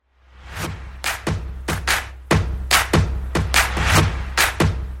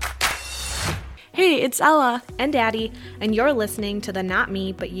Hey, it's Ella. And Daddy, and you're listening to the Not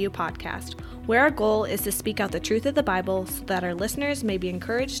Me, But You podcast, where our goal is to speak out the truth of the Bible so that our listeners may be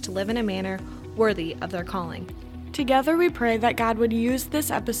encouraged to live in a manner worthy of their calling. Together we pray that God would use this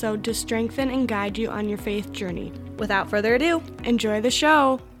episode to strengthen and guide you on your faith journey. Without further ado, enjoy the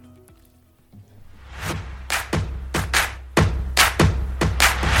show.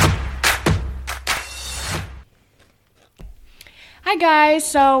 Hi guys,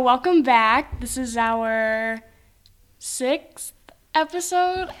 so welcome back. This is our 6th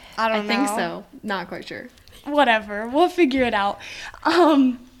episode. I don't know. I think so. Not quite sure. Whatever. We'll figure it out.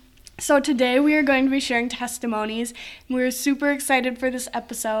 So today we are going to be sharing testimonies. We're super excited for this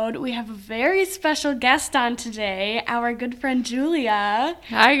episode. We have a very special guest on today, our good friend Julia.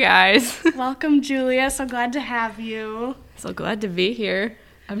 Hi guys. Welcome, Julia. So glad to have you. So glad to be here.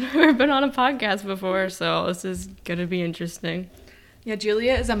 I've never been on a podcast before, so this is going to be interesting. Yeah,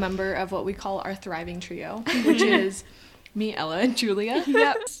 Julia is a member of what we call our thriving trio, which is me, Ella, and Julia.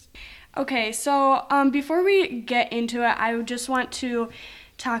 Yep. Okay, so before we get into it, I just want to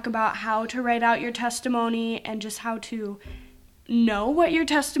talk about how to write out your testimony and just how to know what your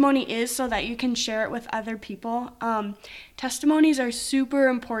testimony is so that you can share it with other people. Testimonies are super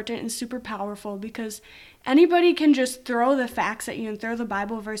important and super powerful because anybody can just throw the facts at you and throw the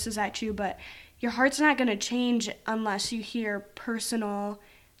Bible verses at you, but your heart's not going to change unless you hear personal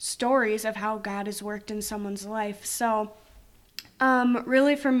stories of how God has worked in someone's life. So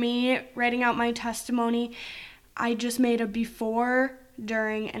really for me, writing out my testimony, I just made a before,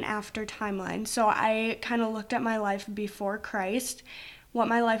 during, and after timeline. So I kind of looked at my life before Christ, what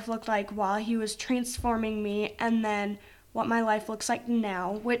my life looked like while he was transforming me, and then what my life looks like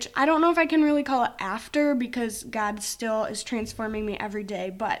now, which I don't know if I can really call it after because God still is transforming me every day,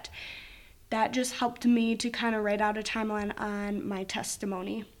 but that just helped me to kind of write out a timeline on my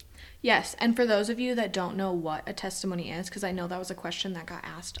testimony. Yes, and for those of you that don't know what a testimony is, because I know that was a question that got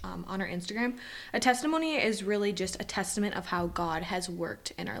asked on our Instagram, a testimony is really just a testament of how God has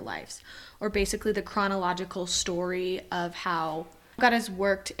worked in our lives, or basically the chronological story of how God has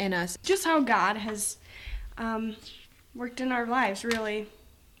worked in us. Just how God has worked in our lives, really.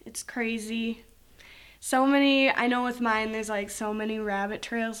 It's crazy. So many, I know with mine, there's like so many rabbit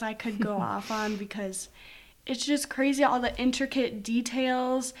trails I could go off on because it's just crazy, all the intricate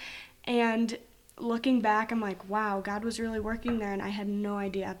details. And looking back, I'm like, wow, God was really working there, and I had no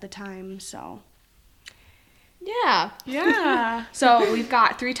idea at the time, so. Yeah. So we've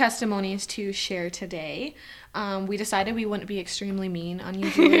got 3 testimonies to share today. We decided we wouldn't be extremely mean on you,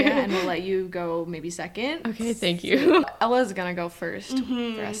 Julia, and we'll let you go maybe second. Okay, thank you. Ella's going to go first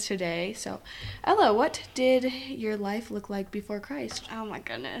for us today. So, Ella, what did your life look like before Christ? Oh, my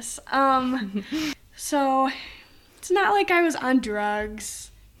goodness. So it's not like I was on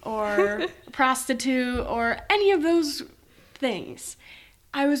drugs or a prostitute or any of those things.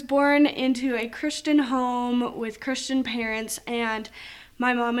 I was born into a Christian home with Christian parents, and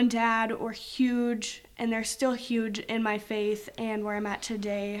my mom and dad were huge, and they're still huge in my faith and where I'm at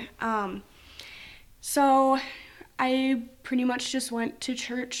today. So I pretty much just went to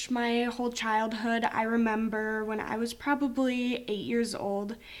church my whole childhood. I remember when I was probably 8 years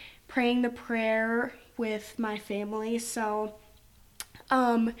old praying the prayer with my family. So do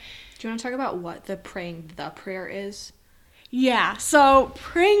you want to talk about what praying the prayer is? Yeah, so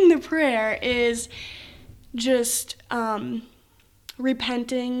praying the prayer is just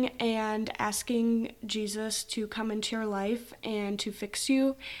repenting and asking Jesus to come into your life and to fix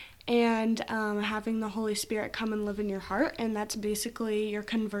you, and having the Holy Spirit come and live in your heart. And that's basically your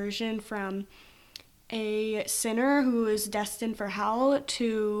conversion from a sinner who is destined for hell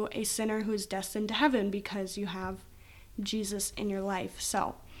to a sinner who is destined to heaven because you have Jesus in your life.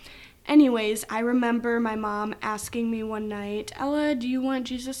 So anyways, I remember my mom asking me one night, Ella, do you want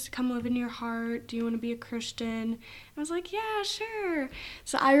Jesus to come live in your heart? Do you want to be a Christian? I was like, yeah, sure.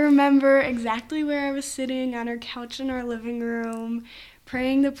 So I remember exactly where I was sitting on her couch in our living room,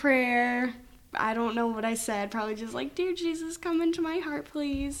 praying the prayer. I don't know what I said, probably just like, dear Jesus, come into my heart,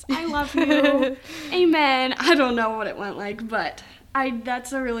 please. I love you. Amen. I don't know what it went like, but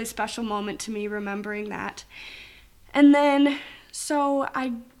that's a really special moment to me, remembering that. And then, so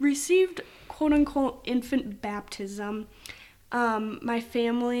I received quote-unquote infant baptism. My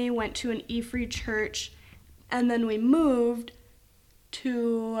family went to an E-Free church, and then we moved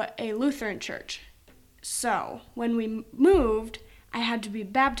to a Lutheran church. So when we moved, I had to be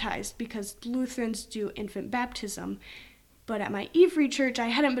baptized because Lutherans do infant baptism. But at my E-Free church, I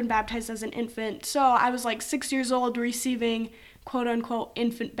hadn't been baptized as an infant, so I was like 6 years old receiving quote-unquote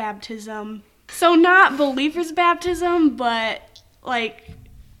infant baptism. So not believer's baptism, but like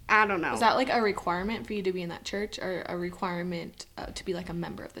I don't know. Is that like a requirement for you to be in that church, or a requirement to be like a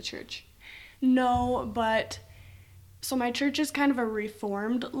member of the church? No, but so my church is kind of a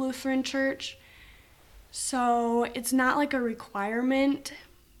Reformed Lutheran church. So it's not like a requirement,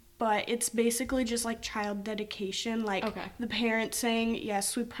 but it's basically just like child dedication. Like the parents saying,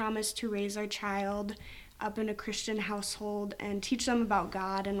 yes, we promise to raise our child up in a Christian household and teach them about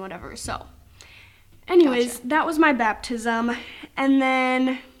God and whatever. So anyways, that was my baptism. And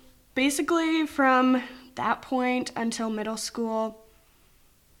then basically from that point until middle school,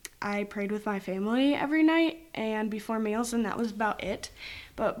 I prayed with my family every night and before meals, and that was about it.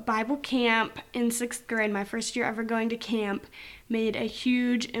 But Bible camp in 6th grade, my first year ever going to camp, made a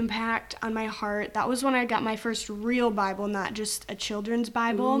huge impact on my heart. That was when I got my first real Bible, not just a children's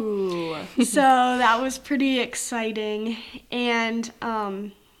Bible. Ooh. So that was pretty exciting. And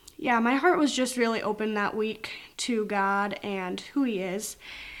yeah, my heart was just really open that week to God and who He is.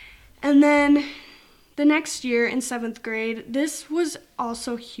 And then the next year in 7th grade, this was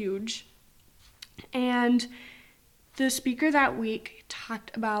also huge. And the speaker that week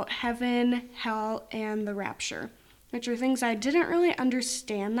talked about heaven, hell, and the rapture, which are things I didn't really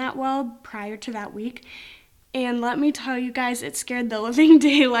understand that well prior to that week. And let me tell you guys, it scared the living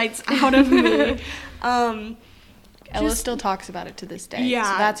daylights out of me. Ella still talks about it to this day. Yeah.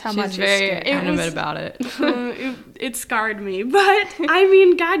 So that's how much She's very it scared. animate about it. It scarred me. But, I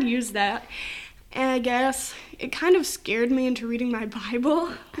mean, God used that. And I guess it kind of scared me into reading my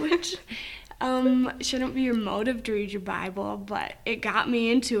Bible, which shouldn't be your motive to read your Bible, but it got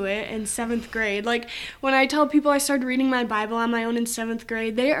me into it in 7th grade. Like, when I tell people I started reading my Bible on my own in 7th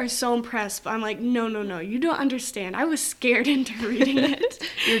grade, they are so impressed. But I'm like, no, you don't understand. I was scared into reading it.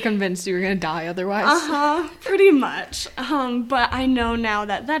 You were convinced you were going to die otherwise? Pretty much. But I know now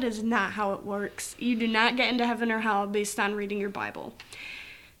that that is not how it works. You do not get into heaven or hell based on reading your Bible.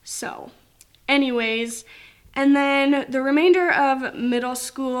 So, anyways, and then the remainder of middle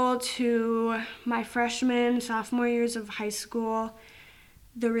school to my freshman, sophomore years of high school,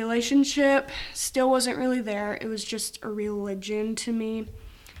 the relationship still wasn't really there. It was just a religion to me.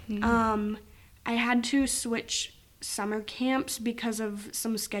 I had to switch summer camps because of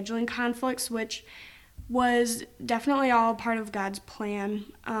some scheduling conflicts, which was definitely all part of God's plan.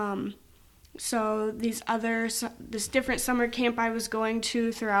 So this different summer camp I was going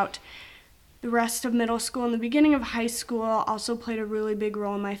to throughout the rest of middle school and the beginning of high school also played a really big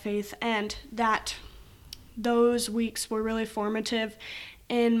role in my faith, and that those weeks were really formative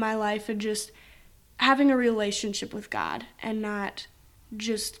in my life and just having a relationship with God and not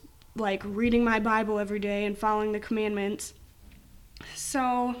just like reading my Bible every day and following the commandments.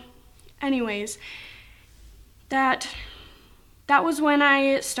 So anyways, that was when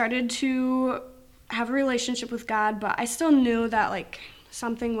I started to have a relationship with God, but I still knew that like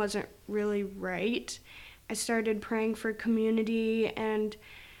something wasn't really right. I started praying for community and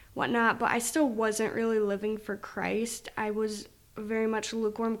whatnot, but I still wasn't really living for Christ. I was very much a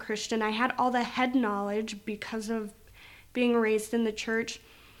lukewarm Christian. I had all the head knowledge because of being raised in the church.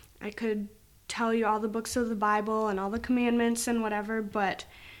 I could tell you all the books of the Bible and all the commandments and whatever, but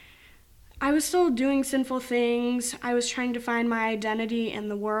I was still doing sinful things. I was trying to find my identity in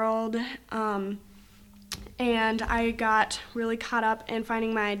the world. And I got really caught up in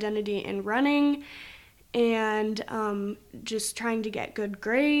finding my identity in running and just trying to get good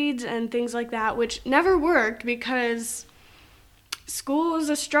grades and things like that, which never worked because school was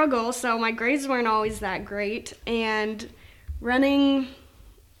a struggle, so my grades weren't always that great. And running,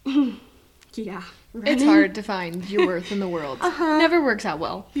 It's hard to find your worth in the world. Never works out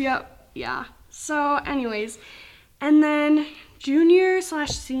well. Yep, yeah. So anyways, and then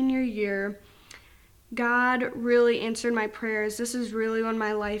junior/senior year, God really answered my prayers. This is really when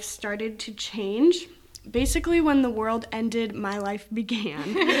my life started to change. Basically, when the world ended, my life began.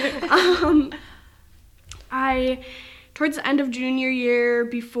 Towards the end of junior year,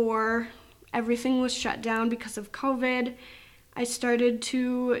 before everything was shut down because of COVID, I started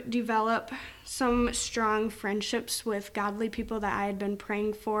to develop some strong friendships with godly people that I had been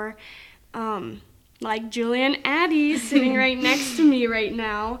praying for, like Julian Addy sitting right next to me right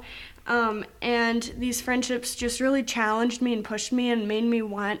now. And these friendships just really challenged me and pushed me and made me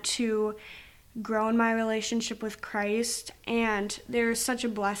want to grow in my relationship with Christ. And they're such a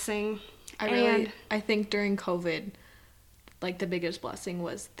blessing. I think during COVID, like the biggest blessing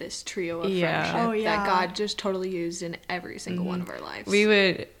was this trio of friendship that God just totally used in every single one of our lives. We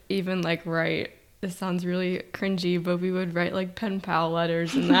would even like write, this sounds really cringy, but we would write like pen pal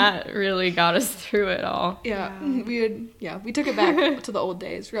letters, and that really got us through it all. We took it back to the old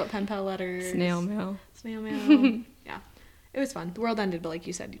days. Wrote pen pal letters. Snail mail. Yeah. It was fun. The world ended, but like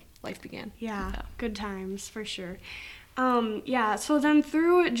you said, life began. Yeah, good times for sure. So then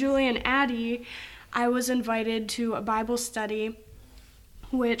through Julie and Addie, I was invited to a Bible study,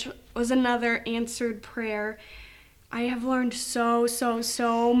 which was another answered prayer. I have learned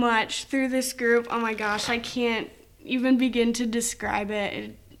so much through this group. Oh my gosh, I can't even begin to describe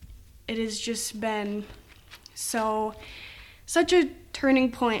it. It has just been such a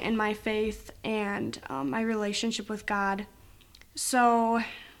turning point in my faith and my relationship with God. So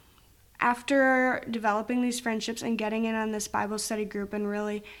after developing these friendships and getting in on this Bible study group and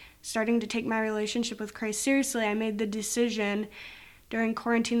really starting to take my relationship with Christ seriously, I made the decision during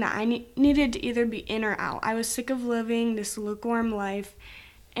quarantine that I needed to either be in or out. I was sick of living this lukewarm life,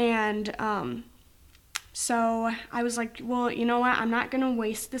 and so I was like, well, you know what? I'm not going to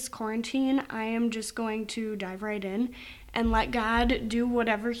waste this quarantine. I am just going to dive right in and let God do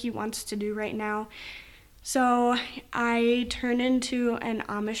whatever he wants to do right now. So I turned into an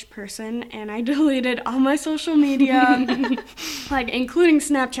Amish person, and I deleted all my social media, like including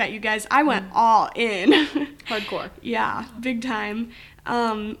Snapchat, you guys. I went all in. Hardcore. Yeah, big time.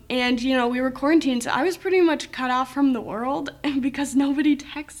 And, we were quarantined, so I was pretty much cut off from the world because nobody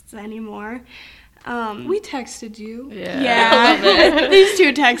texts anymore. We texted you. Yeah. These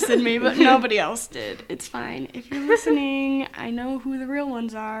two texted me, but nobody else did. It's fine. If you're listening, I know who the real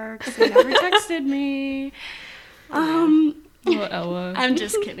ones are because they never texted me. Little Ella. I'm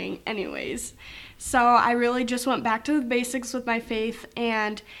just kidding. Anyways, so I really just went back to the basics with my faith,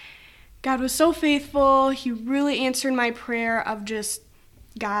 and God was so faithful. He really answered my prayer of just,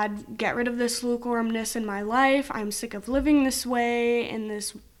 God, get rid of this lukewarmness in my life. I'm sick of living this way, in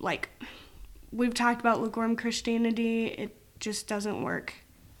this, we've talked about lukewarm Christianity. It just doesn't work.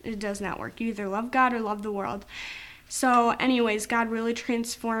 It does not work. You either love God or love the world. So anyways, God really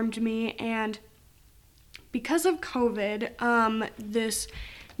transformed me. And because of COVID, this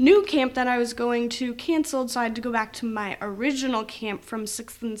new camp that I was going to canceled, so I had to go back to my original camp from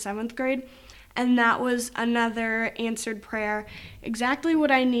 6th and 7th grade. And that was another answered prayer. Exactly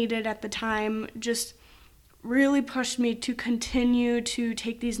what I needed at the time. Just really pushed me to continue to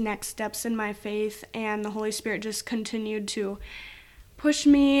take these next steps in my faith, and the Holy Spirit just continued to push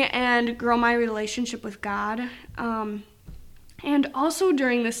me and grow my relationship with God. And also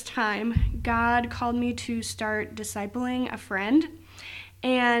during this time, God called me to start discipling a friend,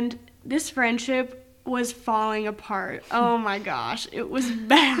 and this friendship was falling apart. Oh my gosh, it was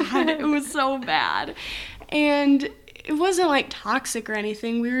bad. It was so bad. And it wasn't toxic or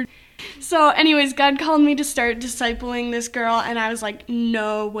anything. So anyways, God called me to start discipling this girl, and I was like,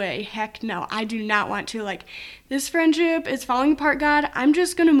 no way, heck no, I do not want to. This friendship is falling apart, God. I'm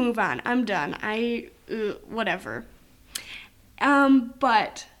just going to move on. I'm done. Whatever.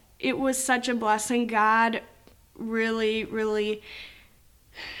 But it was such a blessing. God really,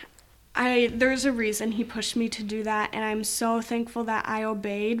 there's a reason he pushed me to do that, and I'm so thankful that I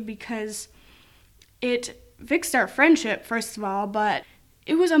obeyed, because it fixed our friendship, first of all, but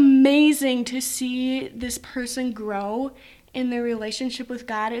it was amazing to see this person grow in their relationship with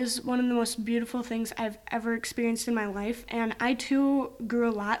God. It is one of the most beautiful things I've ever experienced in my life, and I too grew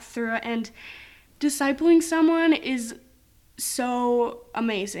a lot through it, and discipling someone is so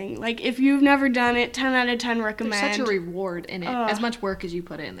amazing. If you've never done it, 10 out of 10 recommend. There's such a reward in it. As much work as you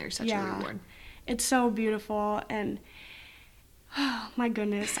put in, there's such a reward. It's so beautiful, and oh my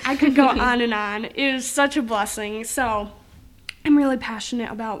goodness, I could go on and on. It is such a blessing. So I'm really passionate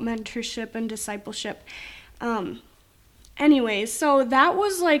about mentorship and discipleship. Anyways, so that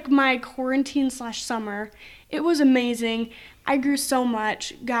was my quarantine/summer. It was amazing. I grew so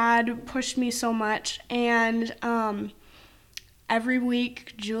much. God pushed me so much. And every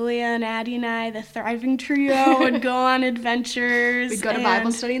week, Julia and Addie and I, the thriving trio, would go on adventures. We'd go to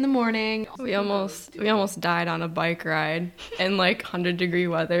Bible study in the morning. We almost died on a bike ride in 100-degree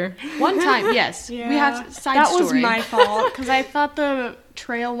weather. One time, yes. Yeah. We have side that story. Was my fault, because I thought the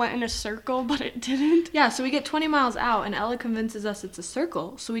trail went in a circle, but it didn't. Yeah, so we get 20 miles out, and Ella convinces us it's a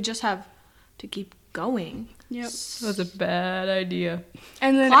circle, so we just have to keep going. Yep. That was a bad idea.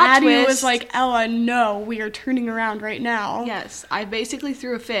 And then Plot Addie twist. was like, Ella, no, we are turning around right now. Yes, I basically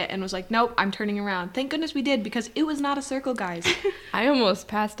threw a fit and was like, nope, I'm turning around. Thank goodness we did, because it was not a circle, guys. I almost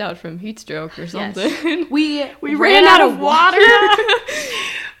passed out from heat stroke or something. Yes. We ran out of water.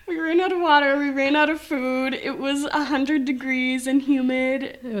 We ran out of water. We ran out of food. It was 100 degrees and humid.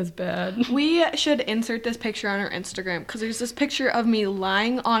 It was bad. We should insert this picture on our Instagram, because there's this picture of me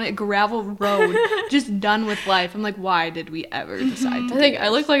lying on a gravel road, just done with life. I'm like, why did we ever decide to I think I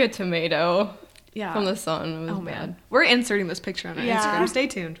look like a tomato Yeah. from the sun. It was Oh, bad. man. We're inserting this picture on our Yeah. Instagram. Stay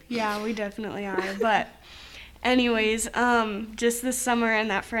tuned. Yeah, we definitely are. But Anyways, just this summer and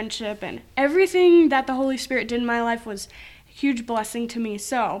that friendship and everything that the Holy Spirit did in my life was a huge blessing to me.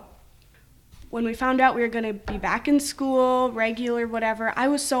 So when we found out we were going to be back in school, regular, whatever, I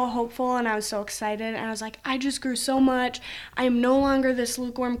was so hopeful and I was so excited. And I was like, I just grew so much. I am no longer this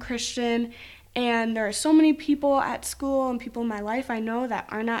lukewarm Christian. And there are so many people at school and people in my life I know that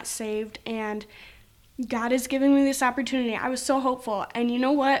are not saved. And God is giving me this opportunity. I was so hopeful. And you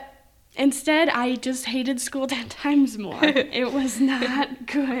know what? Instead, I just hated school 10 times more. It was not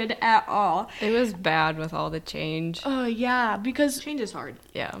good at all. It was bad with all the change. Oh, yeah, because Change is hard.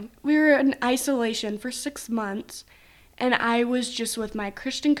 Yeah. we were in isolation for 6 months, and I was just with my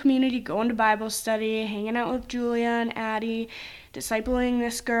Christian community, going to Bible study, hanging out with Julia and Addie, discipling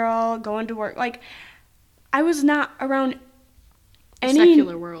this girl, going to work. Like, I was not around any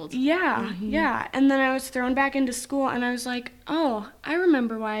secular world. Yeah, yeah. And then I was thrown back into school, and I was like, oh, I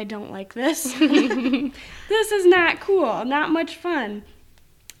remember why I don't like this. This is not cool, not much fun.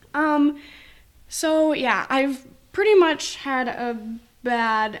 So, yeah, I've pretty much had a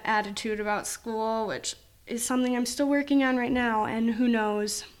bad attitude about school, which is something I'm still working on right now, and who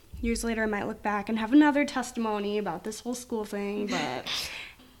knows, years later I might look back and have another testimony about this whole school thing, but...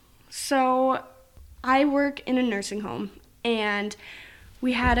 So, I work in a nursing home, and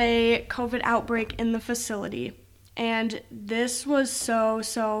we had a COVID outbreak in the facility. And this was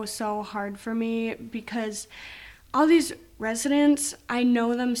so hard for me because all these residents, I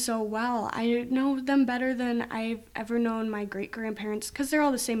know them so well. I know them better than I've ever known my great-grandparents because they're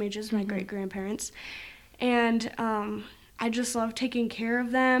all the same age as my great-grandparents. And I just love taking care of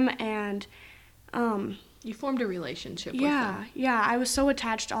them, and You formed a relationship with them. Yeah, I was so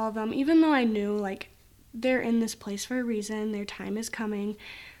attached to all of them, even though I knew, like, they're in this place for a reason, their time is coming.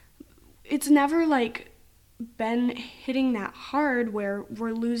 It's never, like, been hitting that hard where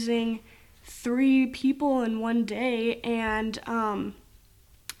we're losing 3 people in one day, and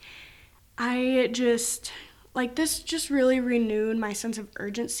I just, like, this just really renewed my sense of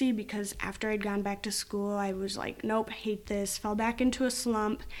urgency because after I'd gone back to school, I was like, nope, hate this, fell back into a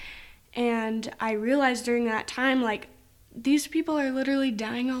slump, and I realized during that time, like, these people are literally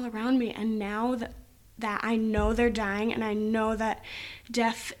dying all around me, and now that I know they're dying and I know that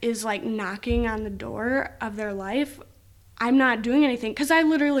death is like knocking on the door of their life, I'm not doing anything because I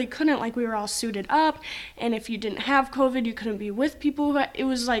literally couldn't. Like, we were all suited up, and if you didn't have COVID, you couldn't be with people. It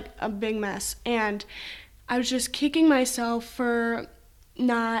was like a big mess, and I was just kicking myself for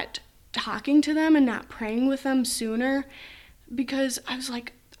not talking to them and not praying with them sooner because I was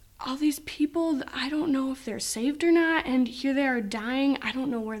like, all these people, I don't know if they're saved or not, and here they are dying. I don't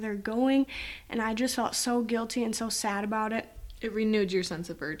know where they're going, and I just felt so guilty and so sad about it. It renewed your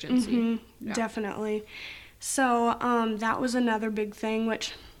sense of urgency. Yeah. Definitely. So that was another big thing,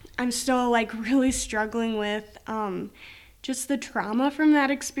 which I'm still, like, really struggling with. Just the trauma from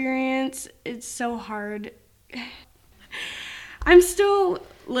that experience, it's so hard. I'm still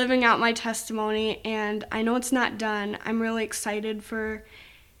living out my testimony, and I know it's not done. I'm really excited for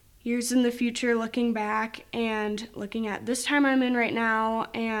years in the future, looking back and looking at this time I'm in right now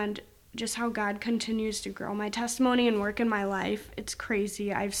and just how God continues to grow my testimony and work in my life. It's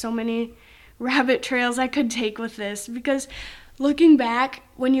crazy. I have so many rabbit trails I could take with this because looking back,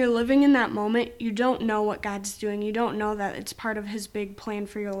 when you're living in that moment, you don't know what God's doing. You don't know that it's part of his big plan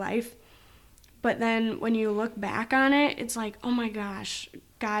for your life. But then when you look back on it, it's like, oh my gosh,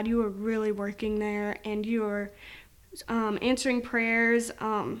 God, you were really working there and you were answering prayers.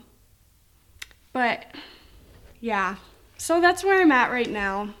 But yeah, so that's where I'm at right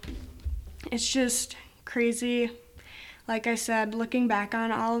now. It's just crazy. Like I said, looking back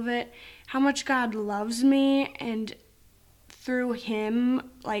on all of it, how much God loves me, and through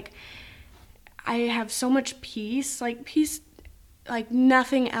him, like, I have so much peace, like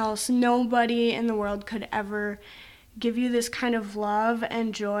nothing else. Nobody in the world could ever give you this kind of love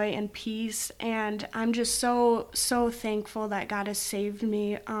and joy and peace, and I'm just so thankful that God has saved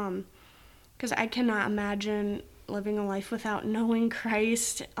me, because I cannot imagine living a life without knowing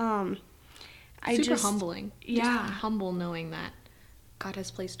Christ. Super humbling. Yeah. Just humble knowing that God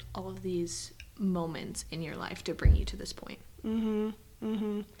has placed all of these moments in your life to bring you to this point.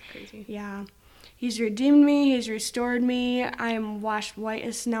 Crazy. Yeah. He's redeemed me. He's restored me. I am washed white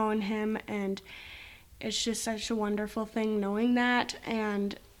as snow in him, and it's just such a wonderful thing knowing that.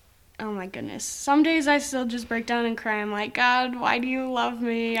 And oh my goodness, some days I still just break down and cry. I'm like, God, why do you love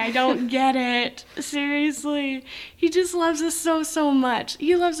me? I don't get it. Seriously. He just loves us so much.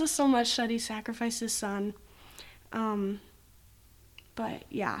 He loves us so much that he sacrificed his son. But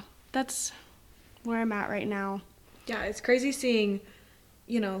yeah, that's where I'm at right now. Yeah, it's crazy seeing,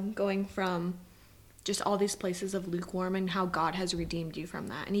 going from just all these places of lukewarm and how God has redeemed you from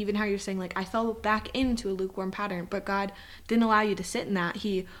that. And even how you're saying, like, I fell back into a lukewarm pattern, but God didn't allow you to sit in that.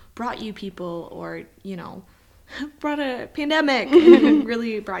 He brought you people, or, you know, brought a pandemic and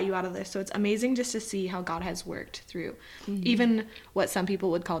really brought you out of this. So it's amazing just to see how God has worked through even what some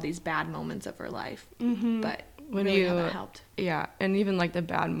people would call these bad moments of our life. But When really you, how that helped. Yeah, and even like the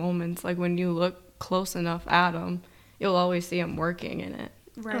bad moments, like when you look close enough at them, you'll always see him working in it.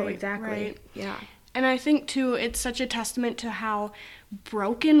 Right. Oh, exactly. Right. Yeah. And I think, too, it's such a testament to how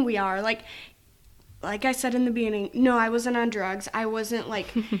broken we are. Like I said in the beginning, no, I wasn't on drugs. I wasn't, like,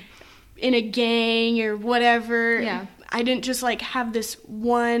 in a gang or whatever. Yeah. I didn't just, like, have this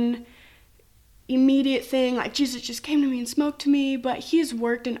one immediate thing, like, Jesus just came to me and spoke to me. But he's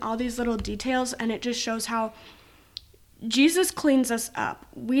worked in all these little details, and it just shows how Jesus cleans us up.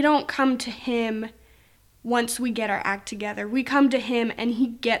 We don't come to him once we get our act together. We come to him and he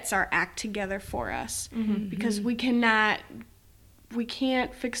gets our act together for us, because we can't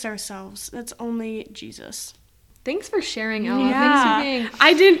fix ourselves. That's only Jesus. Thanks for sharing, Ella. Thanks for being...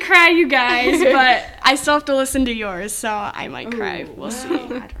 I didn't cry, you guys, but I still have to listen to yours, so I might cry. We'll see. I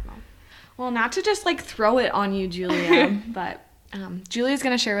don't know. Well, not to just like throw it on you, Julia, but Julia's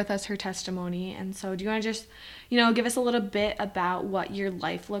going to share with us her testimony. And so do you want to just, give us a little bit about what your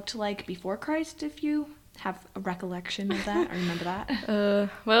life looked like before Christ, if you have a recollection of that or remember that?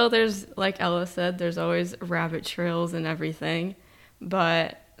 Well, there's, like Ella said, there's always rabbit trails and everything.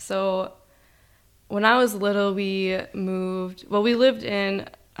 But so when I was little, we lived in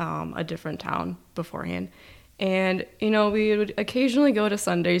a different town beforehand. And, we would occasionally go to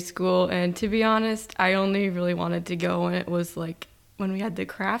Sunday school. And to be honest, I only really wanted to go when it was like when we had the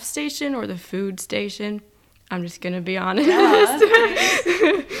craft station or the food station. I'm just going to be honest.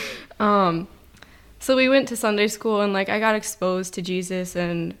 So we went to Sunday school, and, like, I got exposed to Jesus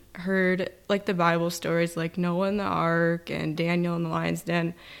and heard, like, the Bible stories, like Noah and the Ark and Daniel and the lion's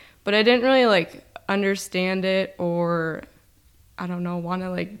den. But I didn't really, like, understand it, or, I don't know, want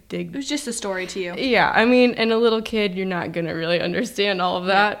to, like, dig. It was just a story to you. Yeah, I mean, and a little kid, you're not going to really understand all of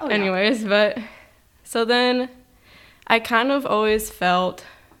that anyways. But so then I kind of always felt,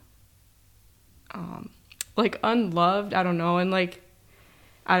 like, unloved. I don't know. And, like,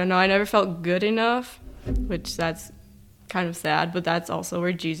 I don't know, I never felt good enough, which that's kind of sad, but that's also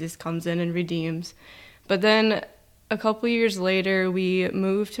where Jesus comes in and redeems. But then a couple years later, we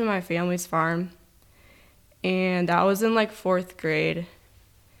moved to my family's farm, and that was in, like, 4th grade.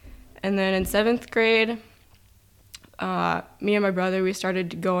 And then in 7th grade, me and my brother, we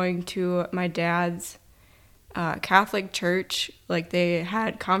started going to my dad's Catholic church. Like, they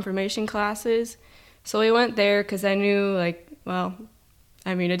had confirmation classes. So we went there because I knew, like, well,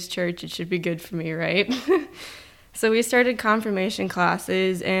 I mean, it's church, it should be good for me, right? So we started confirmation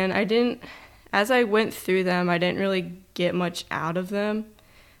classes, and as I went through them, I didn't really get much out of them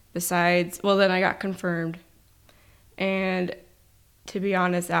besides, well, then I got confirmed. And to be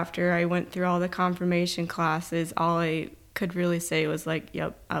honest, after I went through all the confirmation classes, all I could really say was, like,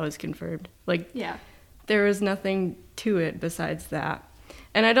 yep, I was confirmed. Like, yeah, there was nothing to it besides that.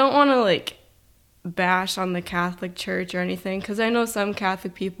 And I don't want to, like, bash on the Catholic Church or anything, because I know some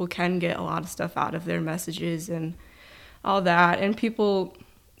Catholic people can get a lot of stuff out of their messages and all that, and people,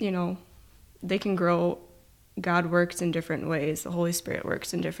 they can grow. God works in different ways. The Holy Spirit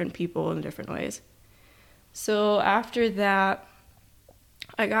works in different people in different ways. So after that,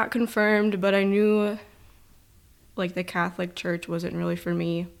 I got confirmed, but I knew, like, the Catholic Church wasn't really for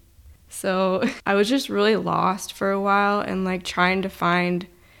me. So I was just really lost for a while and, like, trying to find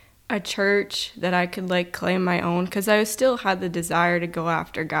a church that I could, like, claim my own, because I still had the desire to go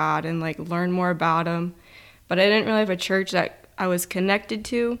after God and, like, learn more about him, but I didn't really have a church that I was connected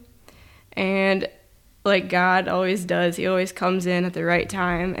to. And like God always does, he always comes in at the right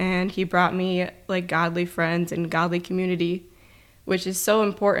time, and he brought me, like, godly friends and godly community, which is so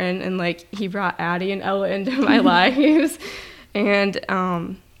important. And, like, he brought Addie and Ella into my lives, and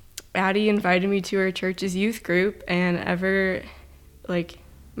Addie invited me to her church's youth group, and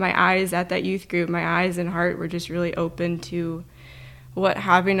my eyes at that youth group, my eyes and heart were just really open to what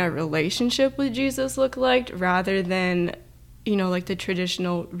having a relationship with Jesus looked like, rather than, like, the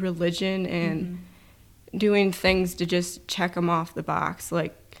traditional religion and doing things to just check them off the box,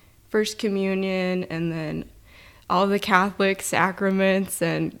 like First Communion and then all the Catholic sacraments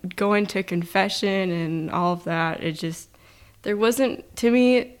and going to confession and all of that. There wasn't, to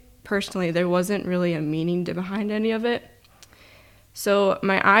me personally, there wasn't really a meaning behind any of it. So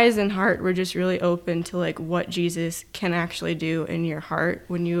my eyes and heart were just really open to, like, what Jesus can actually do in your heart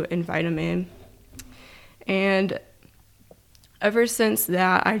when you invite him in. And ever since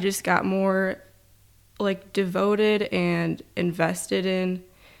that, I just got more like devoted and invested in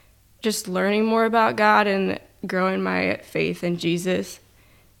just learning more about God and growing my faith in Jesus.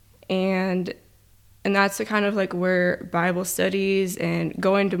 And that's the kind of like where Bible studies and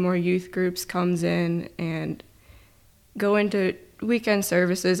going to more youth groups comes in, and going to weekend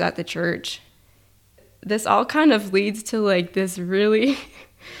services at the church. This all kind of leads to like this really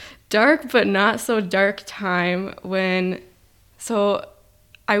dark but not so dark time so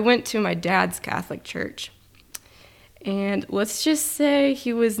I went to my dad's Catholic church. And let's just say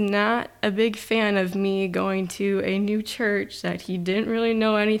he was not a big fan of me going to a new church that he didn't really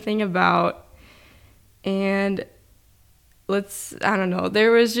know anything about. And I don't know,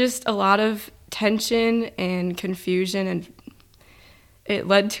 there was just a lot of tension and confusion, and it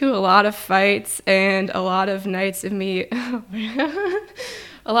led to a lot of fights and a lot of nights of me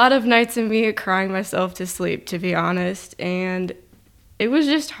crying myself to sleep, to be honest. And it was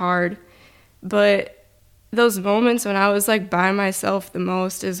just hard. But those moments when I was like by myself the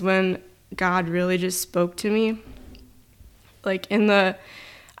most is when God really just spoke to me. Like in the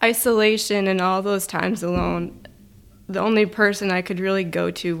isolation and all those times alone, the only person I could really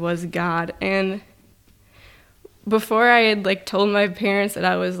go to was God. And before I had like told my parents that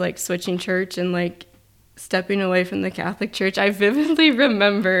I was like switching church and like stepping away from the Catholic Church, I vividly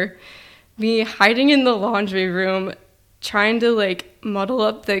remember me hiding in the laundry room, trying to like muddle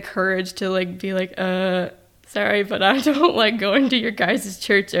up the courage to like be like, sorry, but I don't like going to your guys'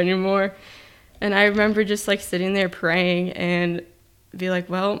 church anymore. And I remember just like sitting there praying and be like,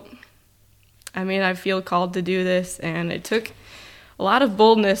 well, I mean, I feel called to do this. And it took a lot of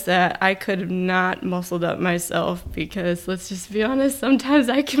boldness that I could have not muscled up myself, because let's just be honest, sometimes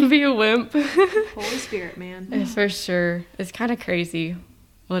I can be a wimp. Holy Spirit, man. For sure. It's kind of crazy.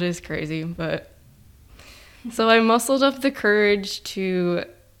 Well, it is crazy, but so I muscled up the courage to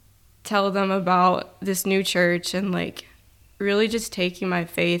tell them about this new church and like really just taking my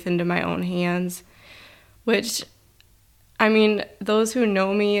faith into my own hands, which, I mean, those who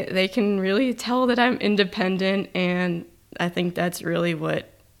know me, they can really tell that I'm independent, and I think that's really what,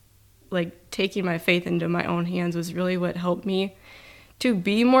 like, taking my faith into my own hands was really what helped me to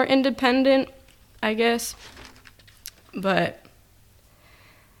be more independent, I guess. But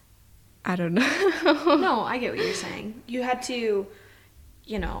I don't know. No, I get what you're saying. You had to,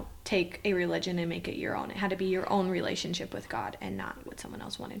 take a religion and make it your own. It had to be your own relationship with God and not what someone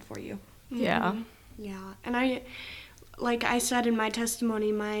else wanted for you. Yeah. Yeah. And like I said in my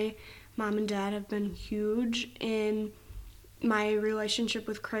testimony, my mom and dad have been huge in my relationship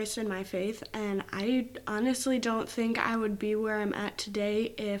with Christ and my faith. And I honestly don't think I would be where I'm at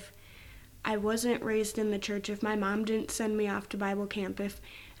today if I wasn't raised in the church, if my mom didn't send me off to Bible camp, if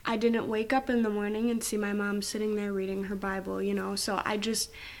I didn't wake up in the morning and see my mom sitting there reading her Bible, So I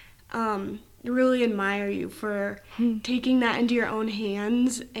just really admire you for taking that into your own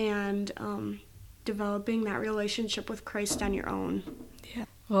hands and developing that relationship with Christ on your own. Yeah.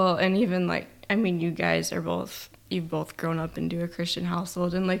 Well, and even like, I mean, you guys you've both grown up into a Christian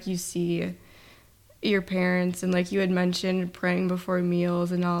household, and like you see your parents, and like you had mentioned praying before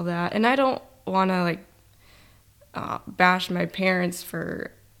meals and all that. And I don't want to like bash my parents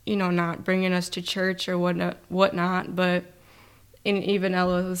for, not bringing us to church or whatnot, but even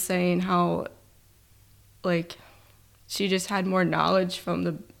Ella was saying how like she just had more knowledge from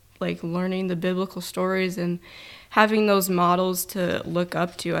the like learning the biblical stories and having those models to look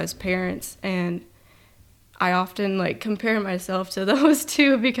up to as parents. And I often like compare myself to those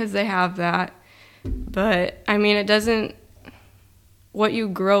two because they have that. But I mean, what you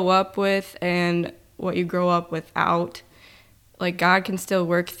grow up with and what you grow up without, like God can still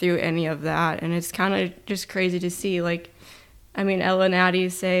work through any of that. And it's kind of just crazy to see, like, I mean, Ella and Addie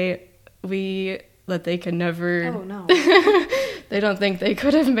say that they could never, oh no, they don't think they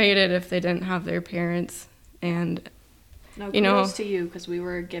could have made it if they didn't have their parents. And no, kudos to you, because we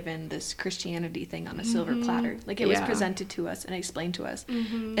were given this Christianity thing on a silver platter. Like, it was presented to us and explained to us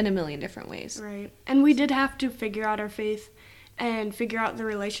in a million different ways. Right. And we did have to figure out our faith and figure out the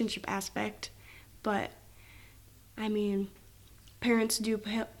relationship aspect. But, I mean, parents do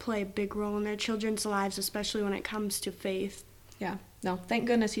play a big role in their children's lives, especially when it comes to faith. Yeah. No, thank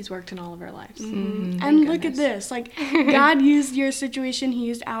goodness he's worked in all of our lives. Mm-hmm. And look at this. Like, God used your situation. He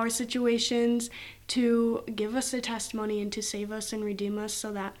used our situations to give us a testimony and to save us and redeem us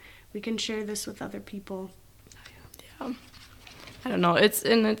so that we can share this with other people. Yeah. I don't know. It's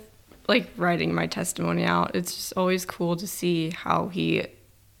like writing my testimony out. It's just always cool to see how he,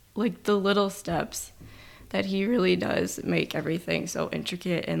 like the little steps that he really does make everything so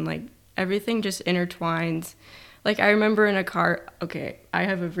intricate, and like everything just intertwines. Like, I remember in a car, okay, I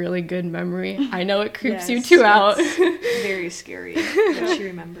have a really good memory. I know it creeps you Yes, two out. it's very scary that she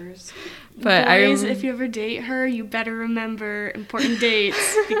remembers. But Boys, if you ever date her, you better remember important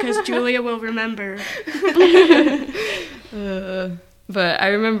dates because Julia will remember. But I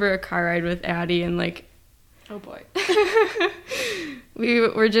remember a car ride with Addie, and like, Oh boy. we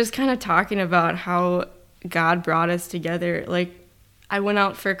were just kind of talking about how God brought us together. Like, I went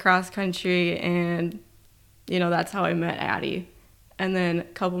out for cross country, and that's how I met Addie. And then a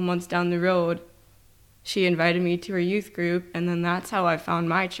couple months down the road, she invited me to her youth group, and then that's how I found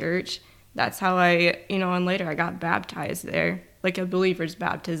my church. That's how and later I got baptized there, like a believer's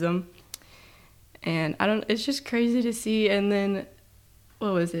baptism. And it's just crazy to see. And then,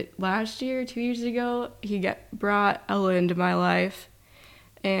 what was it, last year, 2 years ago, he brought Ella into my life.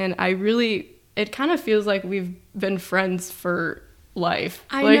 And it kind of feels like we've been friends for life.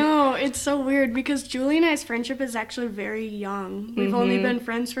 I know, it's so weird because Julie and I's friendship is actually very young. We've only been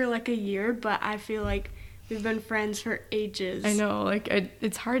friends for like a year, but I feel like we've been friends for ages. I know, like,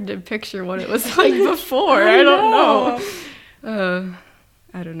 it's hard to picture what it was like before. I don't know.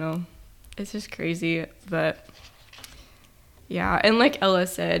 I don't know. It's just crazy, but yeah. And like Ella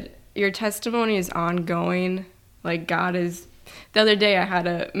said, your testimony is ongoing. Like, God is... The other day I had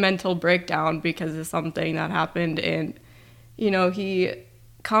a mental breakdown because of something that happened, and he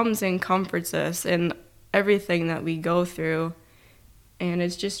comes and comforts us in everything that we go through. And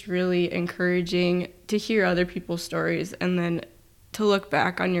it's just really encouraging to hear other people's stories and then to look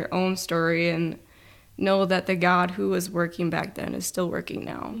back on your own story and know that the God who was working back then is still working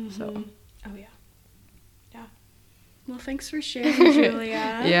now. So. Oh, yeah. Yeah. Well, thanks for sharing,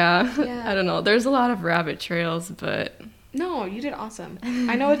 Julia. Yeah. I don't know. There's a lot of rabbit trails, but... No, you did awesome.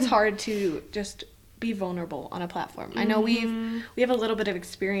 I know it's hard to just be vulnerable on a platform. I know we have a little bit of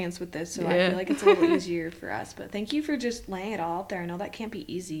experience with this, so I feel like it's a little easier for us. But thank you for just laying it all out there. I know that can't be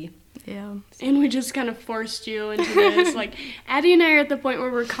easy. Yeah. And we just kind of forced you into this. Like, Addie and I are at the point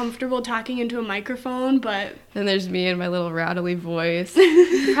where we're comfortable talking into a microphone, but... Then there's me and my little rattly voice.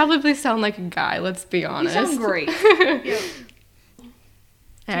 You probably sound like a guy, let's be honest. You sound great. Yep.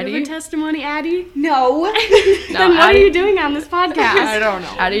 Addie? Do you have a testimony, Addie? No. Then what are you doing on this podcast? I don't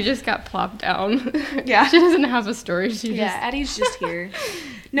know. Addie just got plopped down. Yeah. She doesn't have a story. Addie's just here.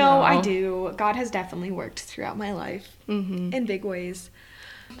 No, I do. God has definitely worked throughout my life in big ways.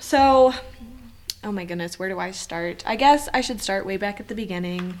 So, oh my goodness, where do I start? I guess I should start way back at the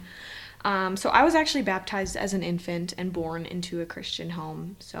beginning. So I was actually baptized as an infant and born into a Christian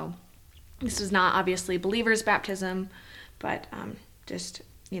home. So this is not obviously believer's baptism, but just,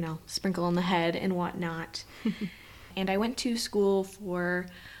 sprinkle on the head and whatnot. And I went to school for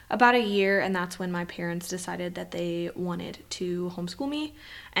about a year, and that's when my parents decided that they wanted to homeschool me.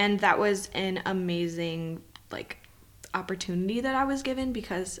 And that was an amazing, opportunity that I was given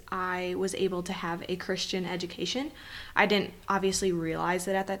because I was able to have a Christian education. I didn't obviously realize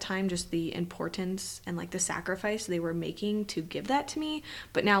it at that time, just the importance and the sacrifice they were making to give that to me.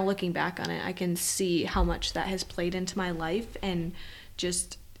 But now looking back on it, I can see how much that has played into my life, and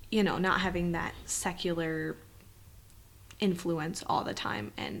just, not having that secular influence all the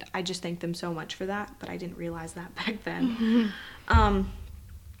time. And I just thank them so much for that, but I didn't realize that back then.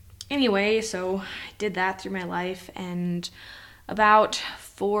 Anyway, so I did that through my life, and about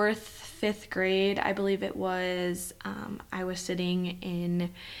 4th, 5th grade, I believe it was, I was sitting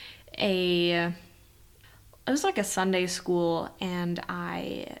in it was like a Sunday school, and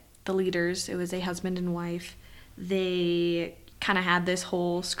the leaders, it was a husband and wife, they kind of had this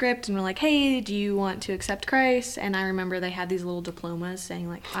whole script and were like, hey, do you want to accept Christ? And I remember they had these little diplomas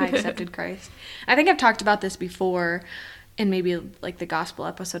saying I accepted Christ. I think I've talked about this before in maybe the gospel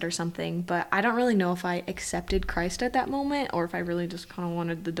episode or something, but I don't really know if I accepted Christ at that moment or if I really just kind of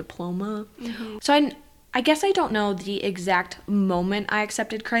wanted the diploma. So I guess I don't know the exact moment I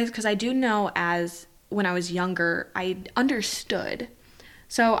accepted Christ, because I do know as when I was younger, I understood.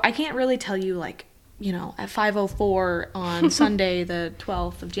 So I can't really tell you at 5:04 on Sunday, the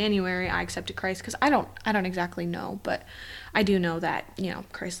 12th of January, I accepted Christ, because I don't exactly know, but I do know that,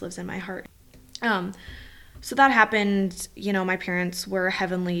 Christ lives in my heart. So that happened. My parents were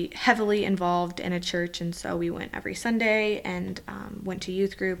heavily involved in a church, and so we went every Sunday and went to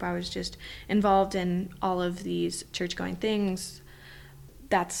youth group. I was just involved in all of these church-going things.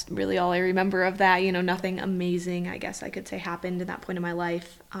 That's really all I remember of that. Nothing amazing, I guess I could say, happened at that point in my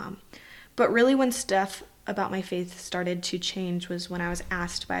life. But really when stuff about my faith started to change was when I was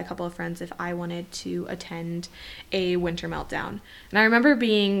asked by a couple of friends if I wanted to attend a winter meltdown. And I remember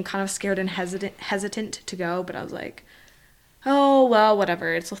being kind of scared and hesitant to go, but I was like, oh, well,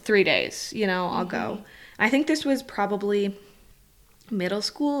 whatever. It's 3 days, I'll go. I think this was probably middle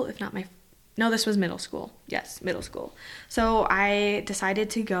school, if not this was middle school. Yes, middle school. So I decided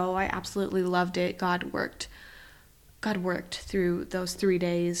to go. I absolutely loved it. God worked through those 3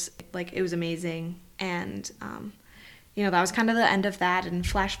 days. Like, it was amazing. And, that was kind of the end of that. And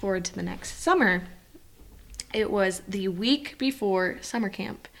flash forward to the next summer. It was the week before summer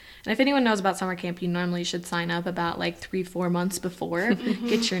camp. And if anyone knows about summer camp, you normally should sign up about like 3-4 months before,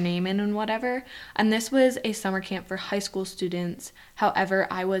 get your name in and whatever. And this was a summer camp for high school students. However,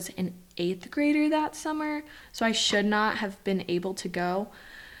 I was an 8th grader that summer, so I should not have been able to go.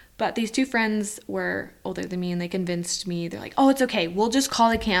 But these 2 friends were older than me, and they convinced me. They're like, oh, it's okay. We'll just call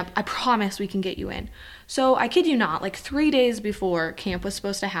the camp. I promise we can get you in. So I kid you not, like 3 days before camp was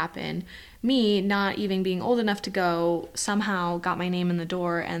supposed to happen, me, not even being old enough to go, somehow got my name in the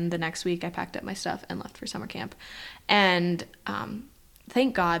door, and the next week I packed up my stuff and left for summer camp. And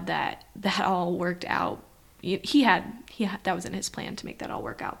thank God that all worked out. He had that was in his plan to make that all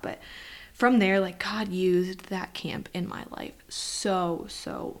work out. But from there, like, God used that camp in my life so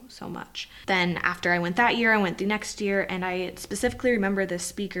much. Then after I went that year, I went the next year, and I specifically remember this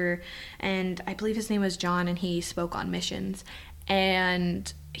speaker, and I believe his name was John, and he spoke on missions,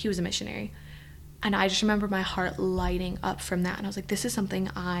 and he was a missionary. And I just remember my heart lighting up from that, and I was like, this is something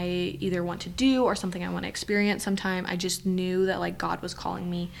I either want to do or something I want to experience sometime. I just knew that, like, God was calling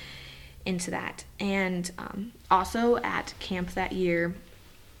me into that. And also at camp that year,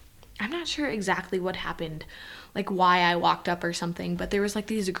 I'm not sure exactly what happened, like why I walked up or something, but there was like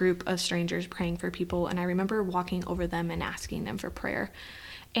these group of strangers praying for people, and I remember walking over them and asking them for prayer.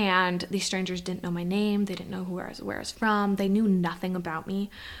 And these strangers didn't know my name, they didn't know where I was from, they knew nothing about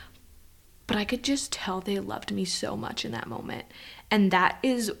me, but I could just tell they loved me so much in that moment. And that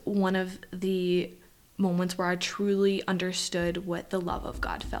is one of the moments where I truly understood what the love of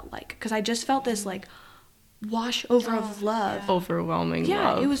God felt like, because I just felt this like wash over of love. Overwhelming love.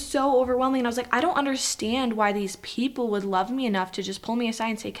 Yeah, it was so overwhelming. And I was like, I don't understand why these people would love me enough to just pull me aside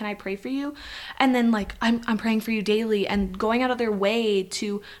and say, can I pray for you? And then, like, I'm praying for you daily, and going out of their way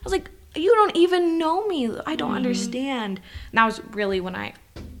to, I was like, you don't even know me. I don't understand. And that was really when I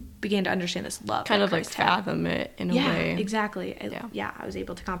began to understand this love. Kind of like fathom it in a way. Yeah, exactly. I was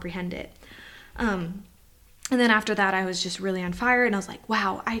able to comprehend it. And then after that, I was just really on fire, and I was like,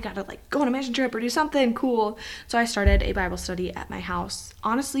 wow, I gotta like go on a mission trip or do something cool. So I started a Bible study at my house.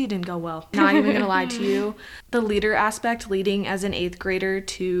 Honestly, it didn't go well. Not even gonna lie to you. The leader aspect, leading as an 8th grader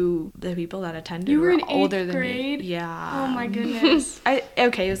to the people that attended You were were in older 8th than grade? me. Yeah. Oh my goodness.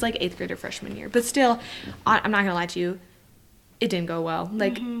 It was like 8th grade or freshman year. But still, I'm not gonna lie to you, it didn't go well.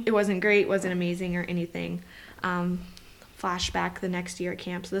 Like, it wasn't great, wasn't amazing or anything. Flashback the next year at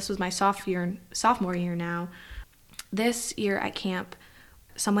camp. So this was my sophomore year now. This year at camp,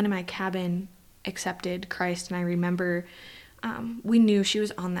 someone in my cabin accepted Christ, and I remember we knew she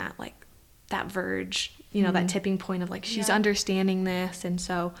was on that, like, that verge, that tipping point of, like, she's understanding this, and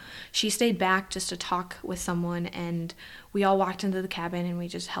so she stayed back just to talk with someone, and we all walked into the cabin, and we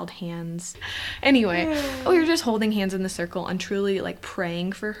just held hands. Anyway, we were just holding hands in the circle and truly, like,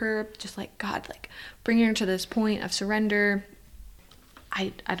 praying for her, just like, God, like, bring her to this point of surrender.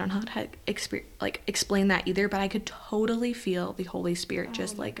 I don't know how to explain that either, but I could totally feel the Holy Spirit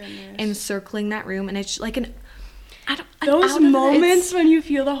just encircling that room, and it's like those moments when you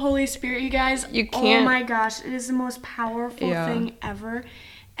feel the Holy Spirit, you guys, you can't. Oh my gosh, it is the most powerful thing ever.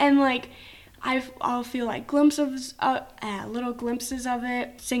 And like, I'll feel like little glimpses of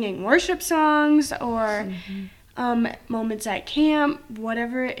it, singing worship songs or moments at camp,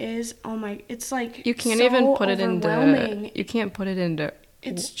 whatever it is. Oh my, it's like you can't so even put it overwhelming. You can't put it into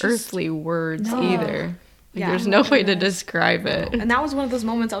It's just earthly words either. Like, Yeah. there's no way to describe it. And that was one of those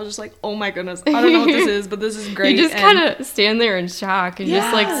moments I was just like, oh my goodness, I don't know what this is, but this is great. You just kind of stand there in shock and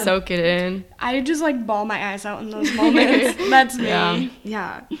just like Yeah. soak it in. I just like bawl my eyes out in those moments. That's me. Yeah.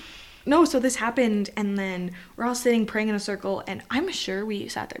 Yeah. No, so this happened, and then we're all sitting praying in a circle, and I'm sure we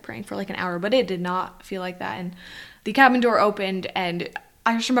sat there praying for like an hour, but it did not feel like that. And the cabin door opened, and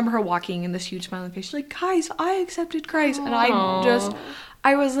I just remember her walking in this huge smiling face. She's like, guys, I accepted Christ. And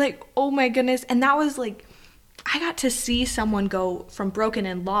I was like, oh my goodness. And that was like, I got to see someone go from broken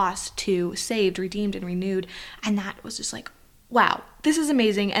and lost to saved, redeemed, and renewed. And that was just like, wow, this is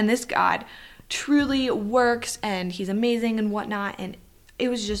amazing. And this God truly works, and he's amazing and whatnot. And it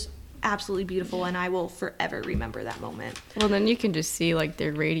was just absolutely beautiful, and I will forever remember that moment. Well, then you can just see like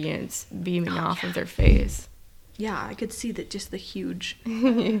their radiance beaming off of their face. Yeah, I could see that, just the huge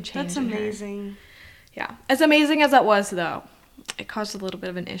change. That's in her. amazing. Yeah. As amazing as that was, though, it caused a little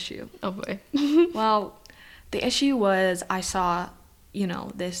bit of an issue. Oh boy. Well, the issue was I saw,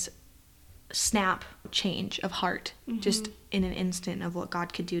 this snap change of heart, just in an instant of what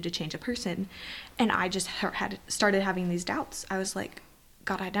God could do to change a person. And I just started having these doubts. I was like,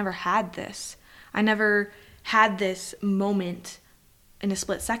 God, I never had this. I never had this moment in a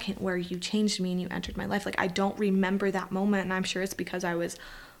split second where you changed me and you entered my life. Like, I don't remember that moment, and I'm sure it's because I was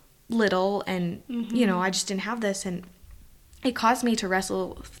little and, you know, I just didn't have this. And it caused me to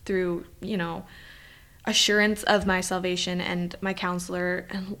wrestle through, you know, assurance of my salvation and my counselor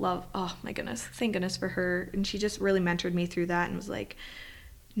and love. Oh my goodness, thank goodness for her. And she just really mentored me through that and was like,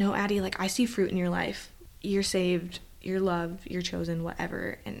 no, Addie, like, I see fruit in your life. You're saved, you're loved, you're chosen,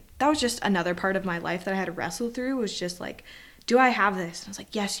 whatever. And that was just another part of my life that I had to wrestle through, was just like, do I have this? And I was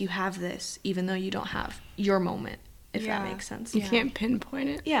like, yes, you have this, even though you don't have your moment, if that makes sense. You can't pinpoint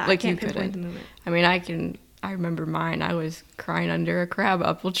it. Yeah, like, I can't you pinpoint couldn't. the moment. I mean, I remember mine. I was crying under a crab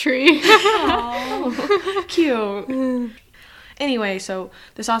apple tree. Oh, cute. Anyway, so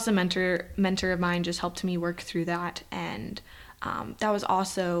this awesome mentor of mine just helped me work through that. And that was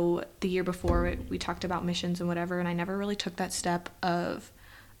also the year before we talked about missions and whatever. And I never really took that step of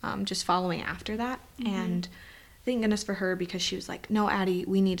just following after that. And thank goodness for her, because she was like, no, Addie,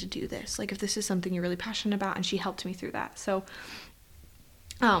 we need to do this. Like, if this is something you're really passionate about. And she helped me through that. So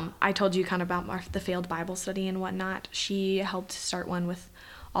I told you kind of about the failed Bible study and whatnot. She helped start one with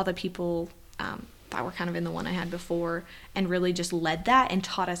all the people that were kind of in the one I had before, and really just led that and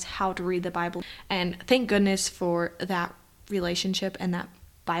taught us how to read the Bible. And thank goodness for that relationship and that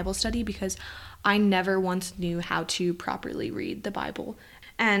Bible study, because I never once knew how to properly read the Bible.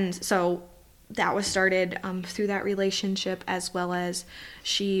 And so that was started through that relationship, as well as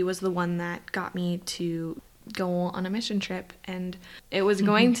she was the one that got me to go on a mission trip. And it was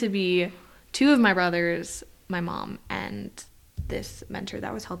going to be 2 of my brothers, my mom, and this mentor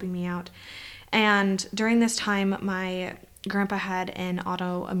that was helping me out. And during this time, my grandpa had an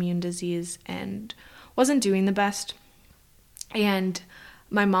autoimmune disease and wasn't doing the best. And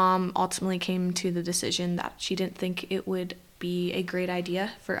my mom ultimately came to the decision that she didn't think it would be a great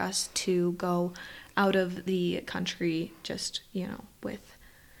idea for us to go out of the country, just, you know, with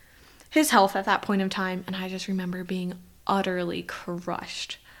his health at that point in time. And I just remember being utterly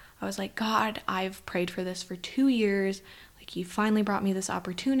crushed. I was like, God, I've prayed for this for 2 years. Like, you finally brought me this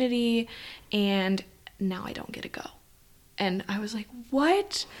opportunity, and now I don't get to go. And I was like,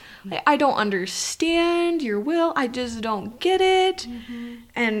 what? Like, I don't understand your will. I just don't get it.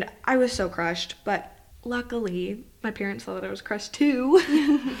 And I was so crushed. But luckily, my parents saw that I was crushed too.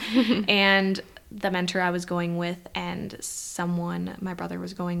 And the mentor I was going with and someone my brother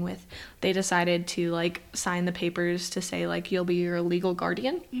was going with, they decided to, like, sign the papers to say, like, you'll be your legal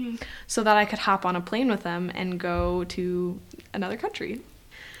guardian, so that I could hop on a plane with them and go to another country.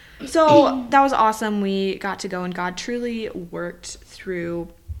 So that was awesome. We got to go, and God truly worked through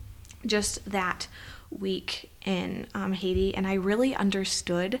just that week in Haiti, and I really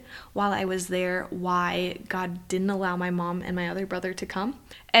understood while I was there why God didn't allow my mom and my other brother to come.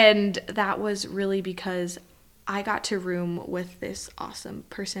 And that was really because I got to room with this awesome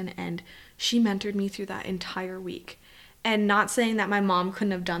person, and she mentored me through that entire week. And not saying that my mom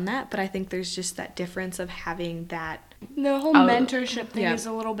couldn't have done that, but I think there's just that difference of having that. The whole mentorship thing is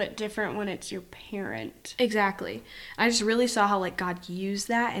a little bit different when it's your parent. Exactly. I just really saw how, like, God used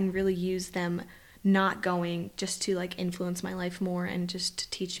that and really used them not going just to, like, influence my life more and just to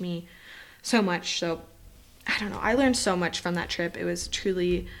teach me so much. So I don't know, I learned so much from that trip. It was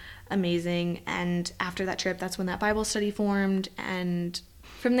truly amazing. And after that trip, that's when that Bible study formed. And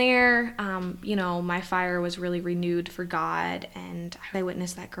from there, you know, my fire was really renewed for God, and I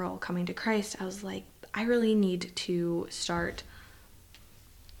witnessed that girl coming to Christ. I was like, I really need to start,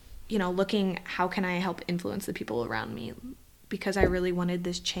 you know, looking how can I help influence the people around me, because I really wanted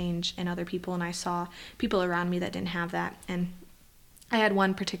this change in other people, and I saw people around me that didn't have that. And I had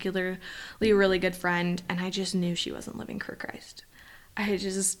one particularly really good friend, and I just knew she wasn't living for Christ.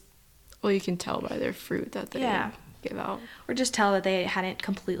 Well, you can tell by their fruit that they give out. Or just tell that they hadn't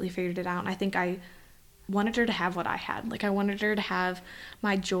completely figured it out. And I think I wanted her to have what I had. Like, I wanted her to have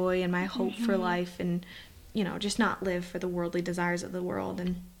my joy and my hope for life, and, you know, just not live for the worldly desires of the world.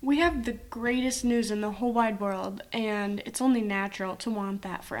 And we have the greatest news in the whole wide world, and it's only natural to want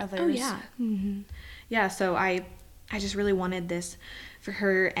that for others. Oh, yeah. Yeah, so I just really wanted this for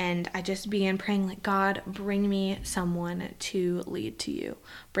her, and I just began praying, like, God, bring me someone to lead to you.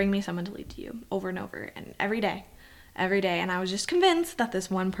 Bring me someone to lead to you, over and over, and every day. And I was just convinced that this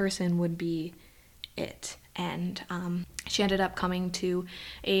one person would be it. And she ended up coming to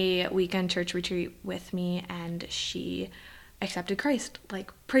a weekend church retreat with me, and she accepted Christ.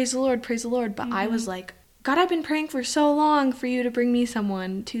 Like, praise the Lord. But I was like, God, I've been praying for so long for you to bring me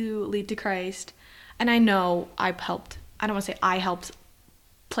someone to lead to Christ. And I know I don't want to say I helped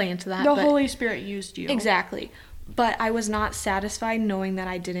play into that. The Holy Spirit used you. Exactly. But I was not satisfied knowing that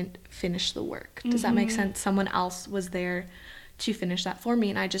I didn't finish the work. Does that make sense? Someone else was there to finish that for me,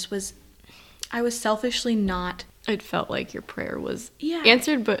 and I was selfishly not. It felt like your prayer was Yeah.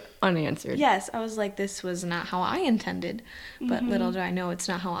 answered but unanswered. Yes, I was like, this was not how I intended. But little did I know it's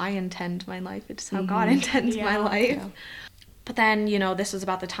not how I intend my life. It's how God intends my life. Yeah. But then, this was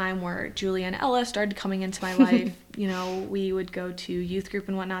about the time where Julia and Ella started coming into my life. We would go to youth group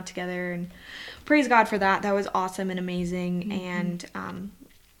and whatnot together, and praise God for that. That was awesome and amazing. And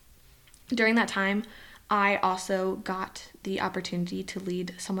during that time, I also got the opportunity to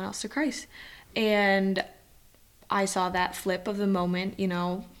lead someone else to Christ. And I saw that flip of the moment,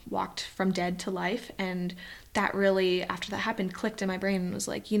 walked from dead to life. And that really, after that happened, clicked in my brain and was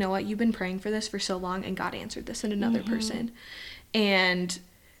like, you know what, you've been praying for this for so long, and God answered this in another person. And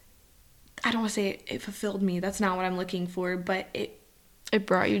I don't want to say it fulfilled me. That's not what I'm looking for, but It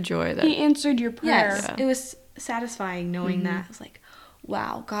brought you joy. He answered your prayer. yes, it was satisfying knowing that. I was like,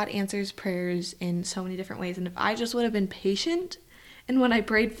 wow, God answers prayers in so many different ways. And if I just would have been patient in what I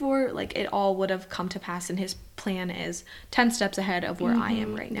prayed for, like, it all would have come to pass, and his plan is 10 steps ahead of where I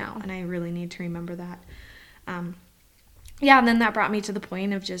am right now. And I really need to remember that. And then that brought me to the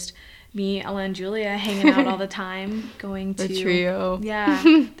point of just me, Ella, and Julia hanging out all the time, going to The trio. Yeah,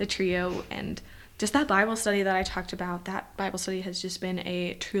 the trio, and just that Bible study that I talked about. That Bible study has just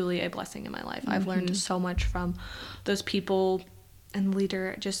been truly a blessing in my life. I've learned so much from those people, and the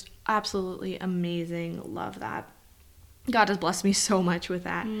leader, just absolutely amazing. Love that. God has blessed me so much with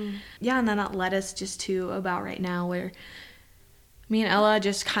that. Yeah, and then that led us just to about right now, where me and Ella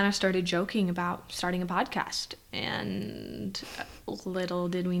just kind of started joking about starting a podcast. And little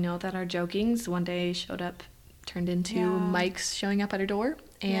did we know that our jokings one day turned into mics showing up at our door,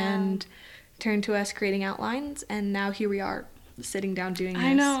 and turned to us creating outlines. And now here we are, sitting down doing this.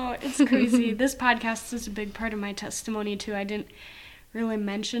 I know, it's crazy. This podcast is a big part of my testimony too. I didn't really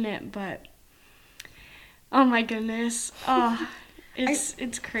mention it, but oh my goodness. Oh,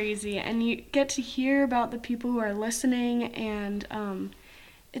 it's crazy. And you get to hear about the people who are listening, and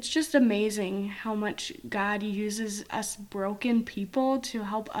it's just amazing how much God uses us broken people to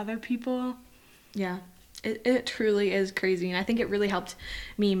help other people. Yeah, it truly is crazy. And I think it really helped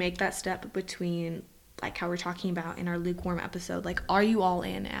me make that step between, like how we're talking about in our lukewarm episode, like, are you all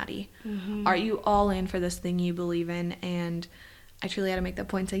in, Addie? Are you all in for this thing you believe in? And I truly had to make that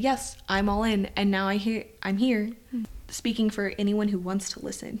point and say, yes, I'm all in. And now I'm here speaking for anyone who wants to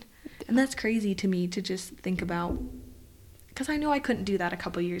listen. And that's crazy to me to just think about, because I know I couldn't do that a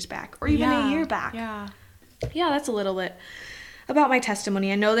couple years back, or even a year back. Yeah. Yeah, that's a little bit about my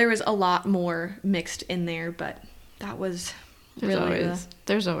testimony. I know there was a lot more mixed in there, but that was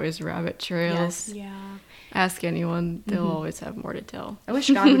There's always rabbit trails. Yes. Yeah. Ask anyone, they'll always have more to tell. I wish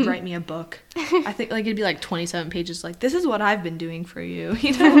God would write me a book. I think it'd be like 27 pages, like, this is what I've been doing for you.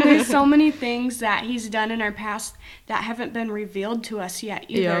 There's so many things that he's done in our past that haven't been revealed to us yet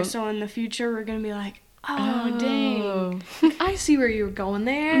either. Yep. So in the future, we're going to be like, oh, dang. I see where you were going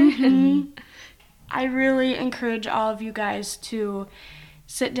there. I really encourage all of you guys to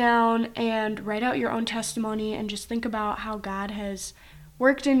sit down and write out your own testimony and just think about how God has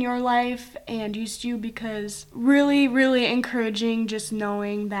worked in your life and used you, because really, really encouraging just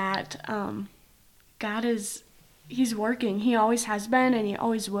knowing that God he's working. He always has been, and he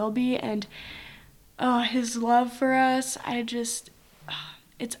always will be. And his love for us,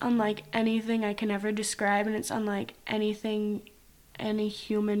 it's unlike anything I can ever describe, and it's unlike anything any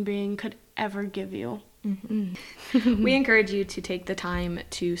human being could ever give you. We encourage you to take the time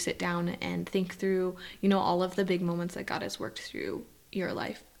to sit down and think through, all of the big moments that God has worked through your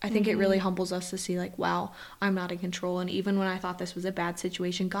life. I think it really humbles us to see, like, wow, I'm not in control. And even when I thought this was a bad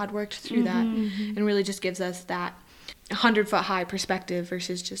situation, God worked through that, and really just gives us that 100-foot high perspective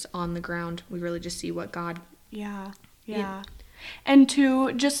versus just on the ground. We really just see what God. Yeah. And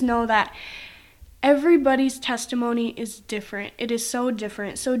to just know that everybody's testimony is different. It is so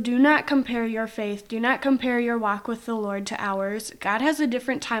different. So do not compare your faith. Do not compare your walk with the Lord to ours. God has a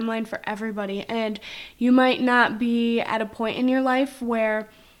different timeline for everybody. And you might not be at a point in your life where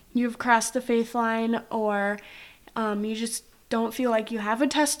you've crossed the faith line, or you just don't feel like you have a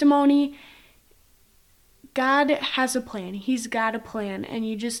testimony. God has a plan. He's got a plan. And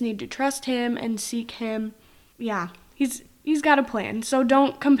you just need to trust him and seek him. Yeah, He's got a plan, so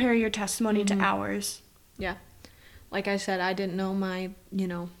don't compare your testimony to ours. Yeah. Like I said, I didn't know my,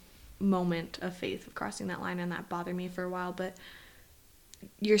 moment of faith of crossing that line, and that bothered me for a while, but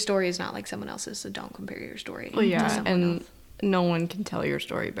your story is not like someone else's, so don't compare your story Well, to yeah, someone and else. no one can tell your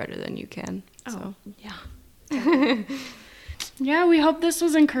story better than you can. Oh, So. yeah. Yeah, we hope this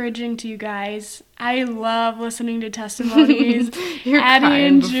was encouraging to you guys. I love listening to testimonies. You're Addie crying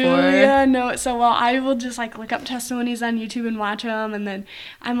and before. Julia know it so well. I will just like look up testimonies on YouTube and watch them, and then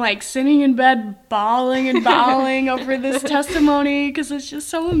I'm like sitting in bed bawling and bawling over this testimony because it's just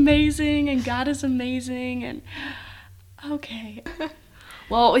so amazing, and God is amazing, and okay.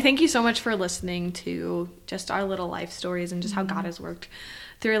 Well, we thank you so much for listening to just our little life stories and just how God has worked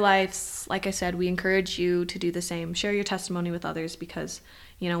through your lives. Like I said, we encourage you to do the same. Share your testimony with others because,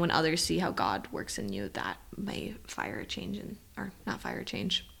 you know, when others see how God works in you, that may fire a change or not fire a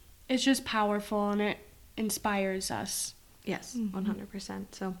change. It's just powerful, and it inspires us. Yes, 100%.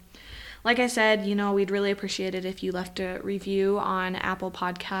 So, like I said, you know, we'd really appreciate it if you left a review on Apple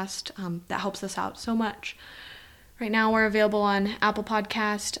Podcast. That helps us out so much. Right now, we're available on Apple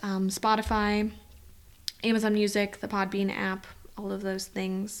Podcast, Spotify, Amazon Music, the Podbean app, all of those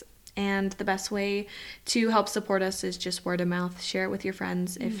things. And the best way to help support us is just word of mouth. Share it with your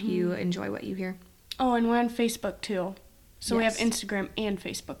friends if you enjoy what you hear. Oh, and we're on Facebook too. So we have Yes. Instagram and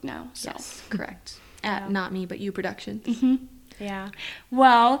Facebook now. So. Yes, correct. At Not Me But You Productions. Yeah.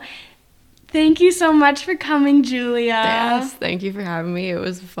 Well, thank you so much for coming, Julia. Yes, thank you for having me. It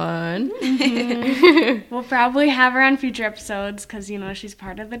was fun. We'll probably have her on future episodes because, you know, she's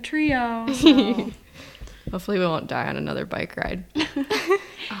part of the trio. So. Hopefully we won't die on another bike ride down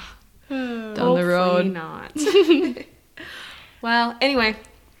the Hopefully road. not. Well, anyway,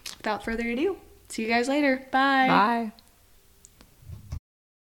 without further ado, see you guys later. Bye. Bye.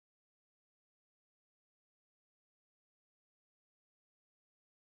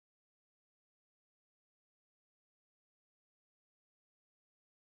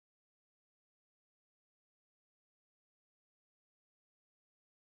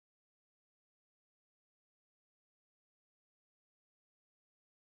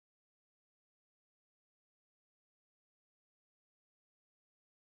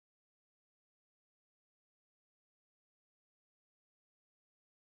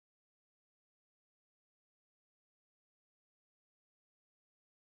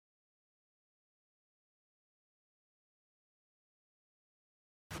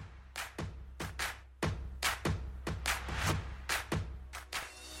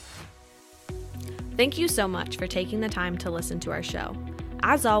 Thank you so much for taking the time to listen to our show.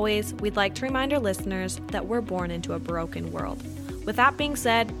 As always, we'd like to remind our listeners that we're born into a broken world. With that being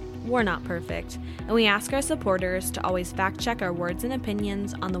said, we're not perfect, and we ask our supporters to always fact-check our words and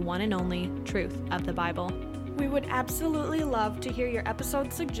opinions on the one and only truth of the Bible. We would absolutely love to hear your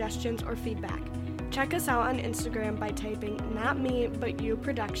episode suggestions or feedback. Check us out on Instagram by typing Not Me But You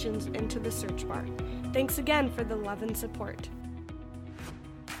Productions into the search bar. Thanks again for the love and support.